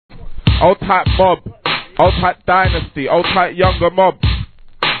Old type mob. Old type Dynasty. Old type younger mob.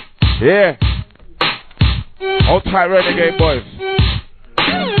 Yeah. Old type renegade boys.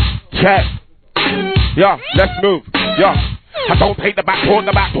 Check. Yeah, let's move. Yeah. I don't take the back talk,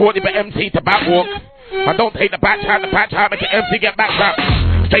 leave it empty to back walk. I don't take the back chat, make it empty, get back trap.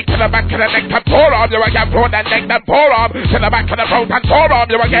 Straight to the back of the neck and forearm, you will get thrown and neck and forearm. To the back of the throat and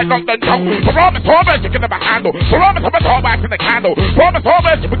forearm, you will get knocked and choked. Promise, you can never handle. Promise, back in the candle.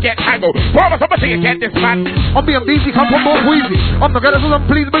 Promise, you will get tangled. Promise, you get this man. I'm being busy, come from more wheezy. I'm not gonna do them,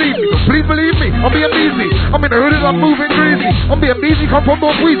 please believe me. Please believe me, I'm being busy. I'm in the hood and I'm moving crazy. I'm being busy, come from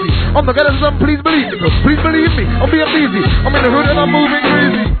more wheezy. I'm not gonna do them, please believe me. Please believe me, I'm being busy. I'm in the hood and I'm moving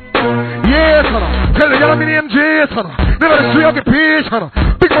crazy. Yes, honey. Tell the y'all I'm in the MJs, honey. Never the street of the page, honey.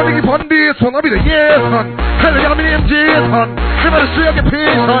 Big money keep on this, honey. I'll be the yes, honey. Tell the y'all I'm in the MJs, honey. Never the street of the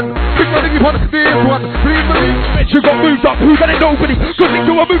page, honey. Big money keep on this one. Please believe. You got moved up, who done it? Nobody. Good thing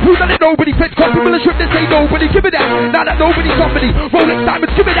to a move, who done it? Nobody. Fed copy with a strip, they say nobody. Give me that. Now that nobody's somebody. Rolex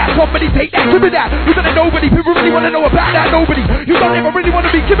diamonds, give me that. Somebody take that, give me that. Who done it? Nobody. People really want to know about that. Nobody. You don't ever really want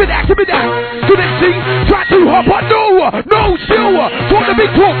to be. Give me that, give me that. Do they see? Try to hop on. No, still. Talk the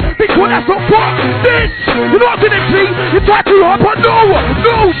big talk. Big talk, that's not fuck. This. You know what I'm doing, see? You try to hop on.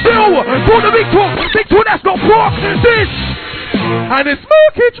 No, still. Talk the big talk. Big talk, that's not fuck. This. And it's smoky.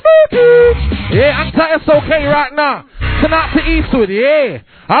 Yeah, I'm tired SLK right now. Tonight to Eastwood, yeah.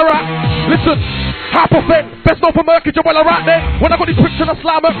 Alright, listen. Hypa best known for Mercury, well alright then. When I got these pricks in the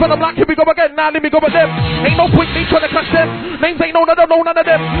slam up, and I'm like, here we go again, now let me go with them. Ain't no point me trying to catch them. Names ain't none of them.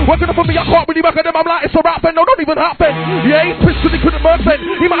 Working up for me, I can't really work at them. I'm like, it's a rap then, no, don't even happen. Yeah, he's pissed because he couldn't work then.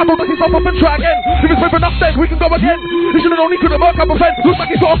 He might have to look himself up and try again. If it's with enough then, we can go again. He should have known he couldn't work up a pen. Looks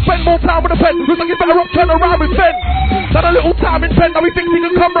like he's got to spend more time with a pen. Looks like he's better up turn around with Ben. Done a little time in pen, now he thinks he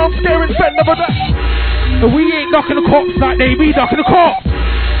can come round scaring Ben. Never that. But we ain't knocking the cops like they be knocking the cops.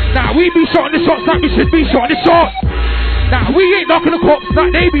 Now we be shotting the shots like we should be shotting the shots. Now we ain't knocking the cops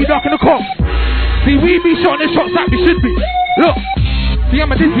like they be knocking the cops. See, we be shotting the shots like we should be. Look, see,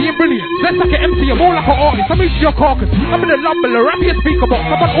 I'm a dizzy and brilliant. Let's like an MC, I'm more like an artist. I'm into your carcass. I'm in a lumber, I'm in a speaker box.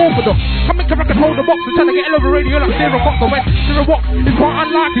 I'm an orthodox. I'm in I can hold the box and trying to get over radio like Zero Fox. The West, Zero Fox is quite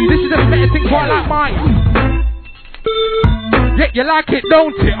unlikely. This is a better thing quite like mine. Yeah, you like it,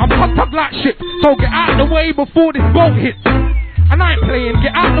 don't it? I'm pumped up like shit. So get out of the way before this boat hits. And I ain't playing,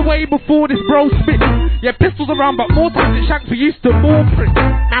 get out of the way before this bro spits. Yeah, pistols around, but more times it shanks for used to more pricks.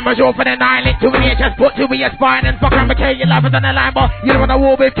 Numbers all for the 9, lick to me, just put to be a spine and fuck around with K, your love is on the line, but you don't want to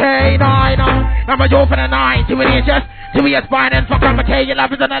war with K9. Numbers all for the 9, to me, just to be a spine and fuck around with K, your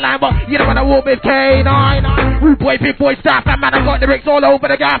love is on the line, but you don't want to war with K9. Rude boy, big boy, staff, and man, I got the bricks all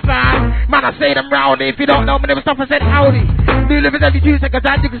over the gaff, man. Man, I say them rowdy, if you don't know me, there was stuff I said howdy. New living every 2 seconds,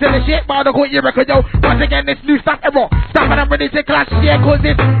 and you can say the shit, but I don't quit your record, yo. Once again, this new stuff ever. Stuff and I'm ready to clash, yeah, cause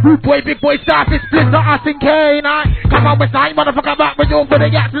this rude boy, big boy, staff is split, not us and K9. Come on, West Side, motherfucker, back with you for the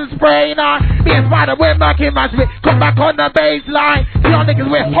gas and spray, nah. Me and Spider, we're back in my spit, come back on the baseline. See y'all niggas,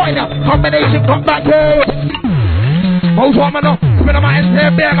 we're hot enough, combination, come back here. Most woman up, spin on my hands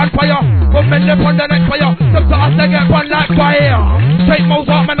here, bear on fire. Come in the pond the next fire. Some to us, they get one like fire. Straight most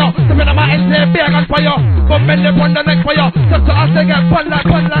woman up, spin on my hands here, bear on fire. Come in the pond the next fire. Some to us, they get one like,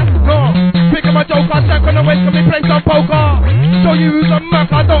 no. Pick up a joke, I step on the way, can we play some poker? Show you who's a murk,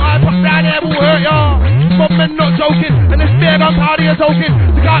 I don't I pop down here, will hurt ya. Woman not joking, and this bear on party is joking.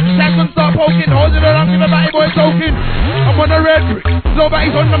 The guy shanks and start poking, holding it on, give a batty boy joking. I'm on a red brick,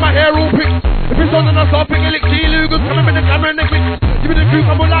 nobody's under my hair all picked. If it's on, then I'll start picking lick, G-Lugers, coming with the camera and the clips. Give me the truth,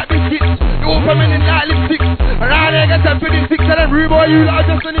 I'm all like biscuits. You all coming in like lipsticks. Around here, get 10 for the 6 and then rude boy, you like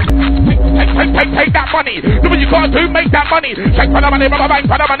just in it. Take that money. Do what you gotta do, make that money. Take for the money, rubber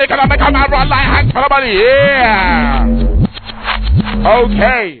bank for the money, gonna make a man run like Hank for the money, yeah.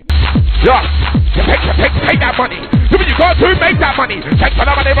 Okay. Yeah. Take that money. Do what you gotta do, make that money. Take for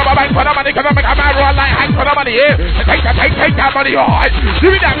the money, rubber bank for the money, gonna make a man run like Hank for the money, yeah. Take that money, alright.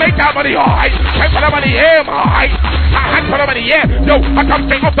 Do that, make that money, alright. Take for the money, yeah, alright. Hank for the money, yeah. Yo, I come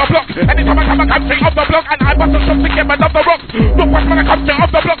straight off the block. Anytime I come straight off the block, and I bust some to get my love the rock. Look what's when I come straight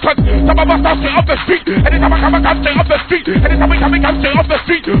off the block, cause some of us are straight off the street. Anytime I come straight off the street. Anytime we come straight off the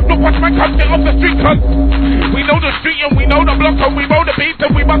street. Look what's when I come straight off the street, cause we know the street and we know the block, and we know the beats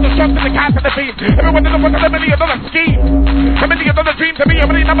and we want the shots and the cats and the beats. Everyone in the front of $1 million scheme. $1 million dream to me, $1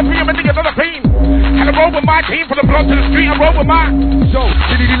 million number 3, $1 million cream. And I roll with my team from the block to the street, I roll with my. So,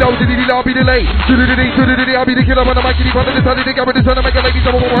 diddy low, I'll be the late. Diddy, I'll be the killer on the mic, diddy, on the side of the camera, the son of make a lady,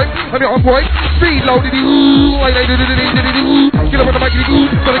 some of my I'm your on point. Speed low, diddy, ooh, I diddy, killer on the mic, diddy,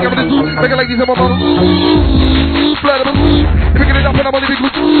 so the camera, the make a lady, some of my blood, if we get it up and I'm on the big,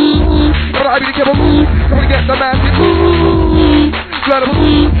 I'm gonna be the killer, come on, get the man, Flirta.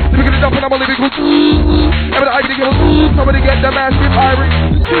 Look at it up and I'm only big good. Every the Ivy girls, somebody get the massive ivory.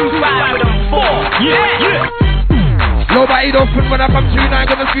 2, 5, 4. Yeah. Nobody don't fin when I come to you, now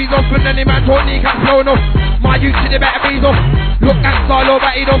I'm gonna squeeze off and any man told me can't flow no. My youth to the better breeze off. Look at Star,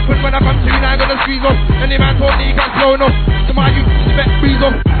 nobody don't fin when I come to you, now I'm gonna squeeze off. Any man told me can't flow no. So my youth to the better breeze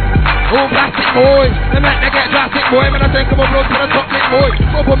off. Oh, plastic boy, they make they get drastic boy. When I take them a blow to the top big boy,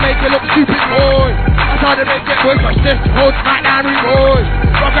 Papa make you look stupid boy. That's how they make it boy, crush this, hold smack down with boy.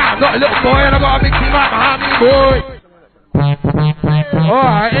 Rugrat, I'm not a little boy and I got a big team right behind me boy.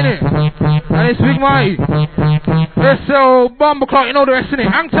 Alright, innit? And it's Big Mighty. Let's sell Bomber Clock, you know the rest,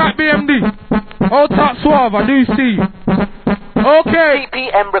 innit? Hang tight BMD. Old top Swarvo, I do see you. Okay.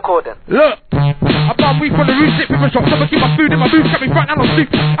 CPM recording. Look, I bought weed from the roof, sit people shop, so I keep my food in my booth, got me front and on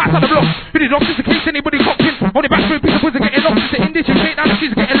sleep. Outside the block, been it off just in case anybody copped in. On the back foot, piece of pussy getting lost. It's the English, you take down the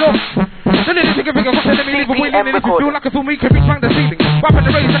keys getting lost. Then they take a finger, got to let me leave a wheel in. And if you feel like a fool, me can reach round the ceiling. Wap at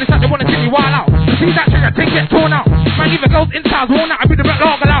the race, and it's like they wanna take me wild out. See that thing, I take it torn out. Man, even girls in towns worn out, I be the black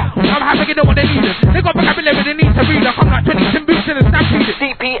logger out. I'm happy to know what they needed. They got vocabulary they need to read. I come like 20 Tim boots in a stampede.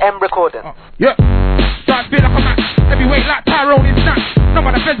 CPM recording. Yeah. So I feel like I'm at heavyweight like Tyrone in snatch. No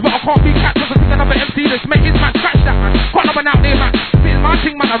man offends, but I can't be catch. Cause I think another MC that's make his man scratch that man. Got no one out there man. This is my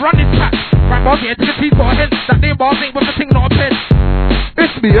thing man, I run this patch. Right bars getting to the teeth, got a head. That damn bars ain't with the thing, not a pen.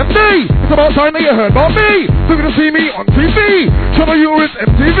 It's me and me. It's about time that you heard about me. So you're gonna see me on TV. Channel you is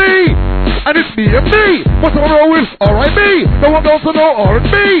MTV. And it's me and me. What's on roll with R.I.B. No one else to know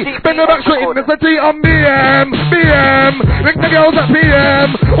R&B. Bend the back straight in the city. I'm BM. Ring the girls at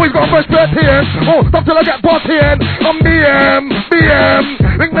PM. Always got a fresh pair TN. Oh, stop till I get past TN. I'm BM.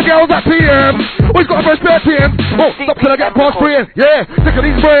 Ring the girls at PM. Always got a fresh pair TN. Oh, stop till I get past TN. Yeah, sick of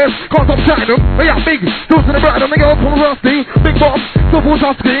these brands. Can't stop chatting them. They are big. Those in the brand. They go from rusty. Big bottom. So full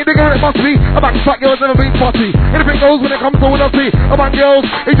shot screen. They go it must be. A back fat girls never been spotty. Anything goes when it comes to what I see. A man girls.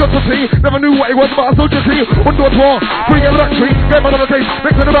 He just to see. Never knew what he was, but I still just see. Undo a draw. Bring it back tree. Get my another taste.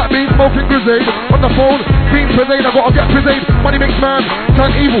 Mix in the back beat. Smoking grenade. On the phone. Being presade. I gotta get presade. Money makes man.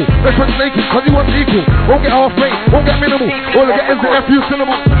 Turn evil. Let's run naked. Cause he wants equal. Won't get half rate. Won't get minimal. All I get is the FU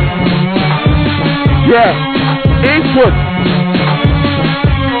syllable. Yeah. Eastwood.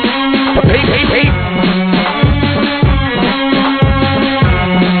 Peep.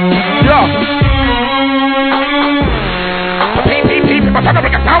 Yeah. Peep. I'm trying to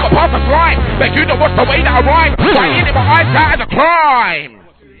bring a sound apart from crime. But you know what's the way that I rhyme. Right in my eyes, that is a crime.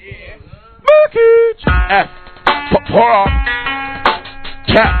 Markage. F. For up.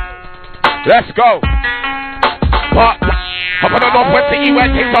 Check. Let's go. But up on the northwest city where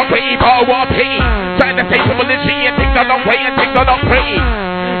things are pretty, but what a pity. Trying to say people is she and things are not great and things are not pretty.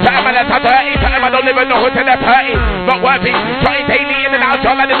 Time and that's dirty, time I don't even know who's in their party. Not worthy, trying daily in and out,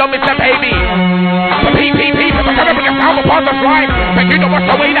 y'all and they don't miss the baby. But peep, I'm trying to bring a sound upon the slime. But you know what's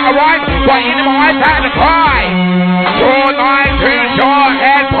the way that I rhyme? Right in my eyes, that is a cry. Draw line, too short,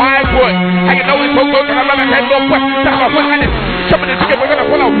 head, pine wood. And you know it's so good, cause I love it, head, northwest. That's my foot, and it's jumping the chicken, we're gonna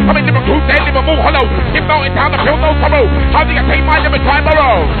follow. I'm in different groups, they live a move hollow. Keep melting down, I feel no sorrow. How do you take my limit, try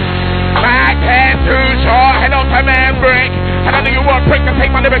borrow? Back head, too short, head on time and break. And I know you want break and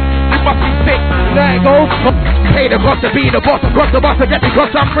take my lyrics. You must be sick. Let it go. Pay the cost to be the boss. Across the boss to get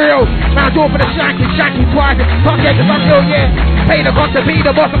because I'm real. Now do for the shanky twice. Can't get cause I'm real, yeah. Pay the cost to be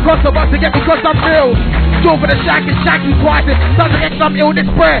the boss. Across the boss to get because I'm real. Do for the shanky twice. Doesn't get some illness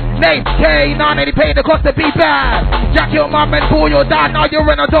spread. Name K, none any pay the cost to be bad. Jack your mum and pull your dad. Now you're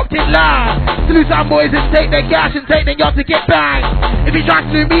an adopted lad. Salute some boys and take their cash and take their yacht to get banged. If you try to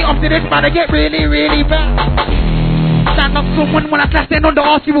do me up to this man, I get really, really bad. Stand up someone when I slash then on the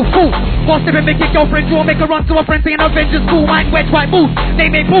arse you will fool. Boss if and make your girlfriend draw, make her run to a friend saying Avengers cool. Mind wedge white moves, they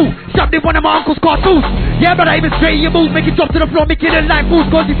make move. Shoved in one of my uncle's cartoons. Yeah but I even straight your moves, make it drop to the floor, make it a line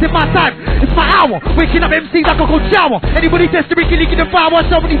moves. Cause it's in my time, it's my hour. Waking up MCs like a cold shower. Anybody test to make it leaking the power.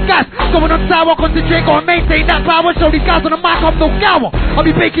 Show these guys, going on sour. Concentrate, go and maintain that power. Show these guys on the mic, I'm no cower. I'll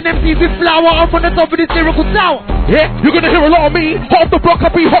be baking MCs with flour up on the top of this lyrical tower. Yeah, you're gonna hear a lot of me. Hot off the block,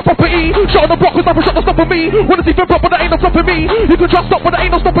 I'll be hot property. Shot on the block, cause nothing shot to stop me. Wanna see flip up, but that ain't no stopping me. You can just stop, but that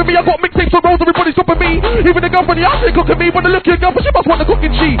ain't no stopping me. I got mixtapes on rolls, everybody's stopping me. Even the girl from the house ain't cooking me. Wanna look at your girl, but she must want the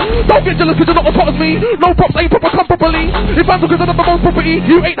cooking she. Don't get jealous, cause you're not as hot as me. No props, ain't proper, come properly. If I'm because I have the most property,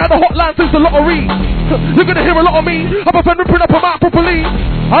 you ain't had a hotline since the lottery. You're gonna hear a lot of me. I'm a friend ripping up a mouth properly.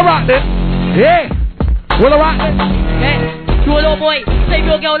 Alright then. Yeah. Well, alright then. Yeah. You a little boy, save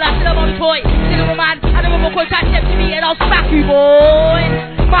your girl like a mom's toy. Little man, I don't want to catch step to me and I'll smack you, boy.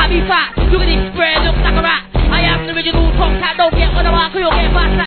 Might be fat, look at this spread, looks like a rat. I am the original top cat, don't get on the mark, you'll get fat.